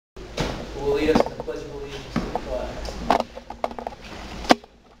who will lead us in the Pledge of Allegiance to the flag.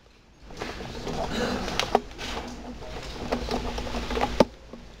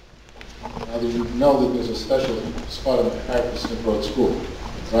 Now that you know that there's a special spot on the Harrison Road School,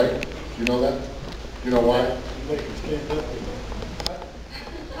 right? You know that? You know why? You make them stand up.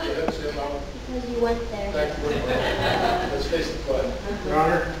 Because you went there. Thank you very much. Let's face the flag. Your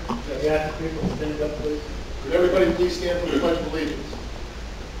Honor, can we ask the people to stand up, please? Could everybody please stand for the Pledge of Allegiance?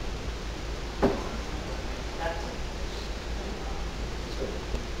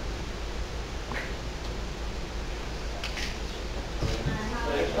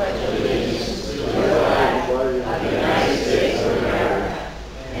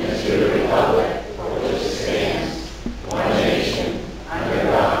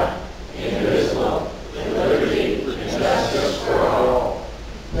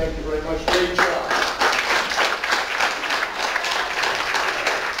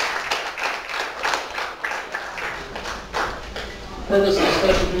 The purpose of the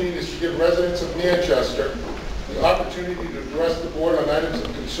special meeting is to give residents of Manchester the opportunity to address the board on items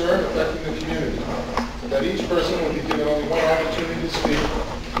of concern affecting the community. That each person will be given only one opportunity to speak.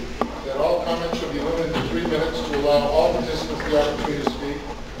 That all comments shall be limited to 3 minutes to allow all participants the opportunity to speak.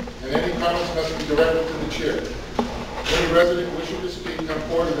 And any comments must be directed to the chair. Any resident wishing to speak, come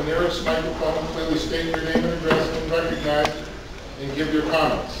forward to the nearest microphone, clearly state your name and address when recognized, and give your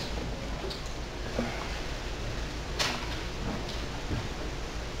comments.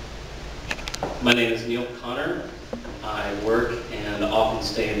 My name is Neal. I work and often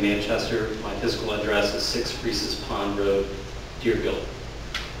stay in Manchester. My physical address is 6 Reese's Pond Road, Deerfield.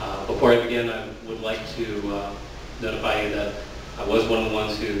 Before I begin, I would like to notify you that I was one of the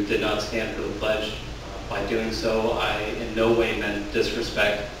ones who did not stand for the pledge. By doing so, I in no way meant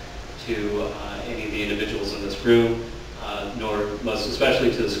disrespect to any of the individuals in this room, nor most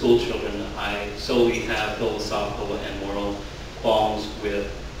especially to the school children. I solely have philosophical and moral qualms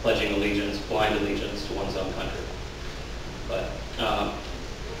with pledging allegiance, blind allegiance to one's own country. But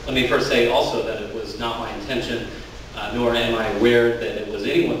let me first say also that it was not my intention, nor am I aware that it was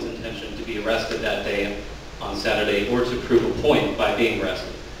anyone's intention to be arrested that day on Saturday or to prove a point by being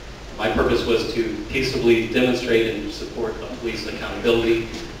arrested. My purpose was to peaceably demonstrate in support of police accountability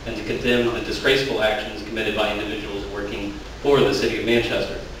and to condemn the disgraceful actions committed by individuals working for the city of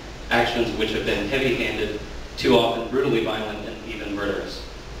Manchester, actions which have been heavy-handed, too often brutally violent, and even murderous.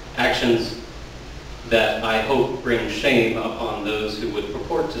 Actions that I hope bring shame upon those who would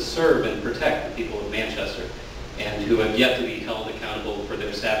purport to serve and protect the people of Manchester and who have yet to be held accountable for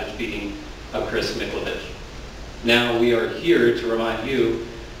their savage beating of Chris Miklovich. Now we are here to remind you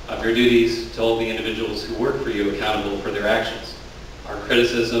of your duties to hold the individuals who work for you accountable for their actions. Our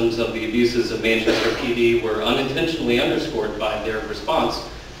criticisms of the abuses of Manchester PD were unintentionally underscored by their response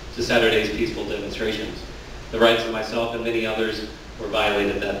to Saturday's peaceful demonstrations. The rights of myself and many others were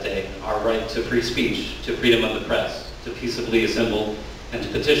violated that day. Our right to free speech, to freedom of the press, to peaceably assemble, and to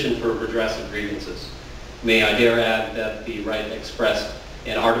petition for redress of grievances. May I dare add that the right expressed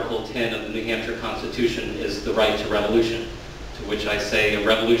in Article 10 of the New Hampshire Constitution is the right to revolution, to which I say a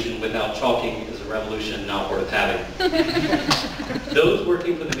revolution without chalking is a revolution not worth having. Those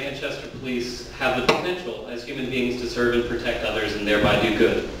working for the Manchester Police have the potential as human beings to serve and protect others and thereby do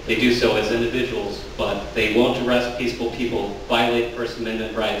good. They do so as individuals, but they won't arrest peaceful people, violate First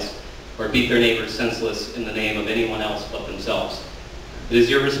Amendment rights, or beat their neighbors senseless in the name of anyone else but themselves. It is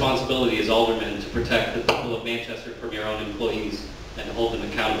your responsibility as aldermen to protect the people of Manchester from your own employees and to hold them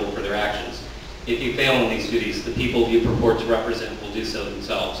accountable for their actions. If you fail in these duties, the people you purport to represent will do so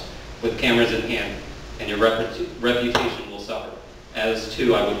themselves, with cameras in hand, and your reputation will suffer, as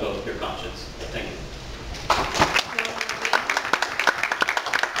too I would hope your conscience. Thank you.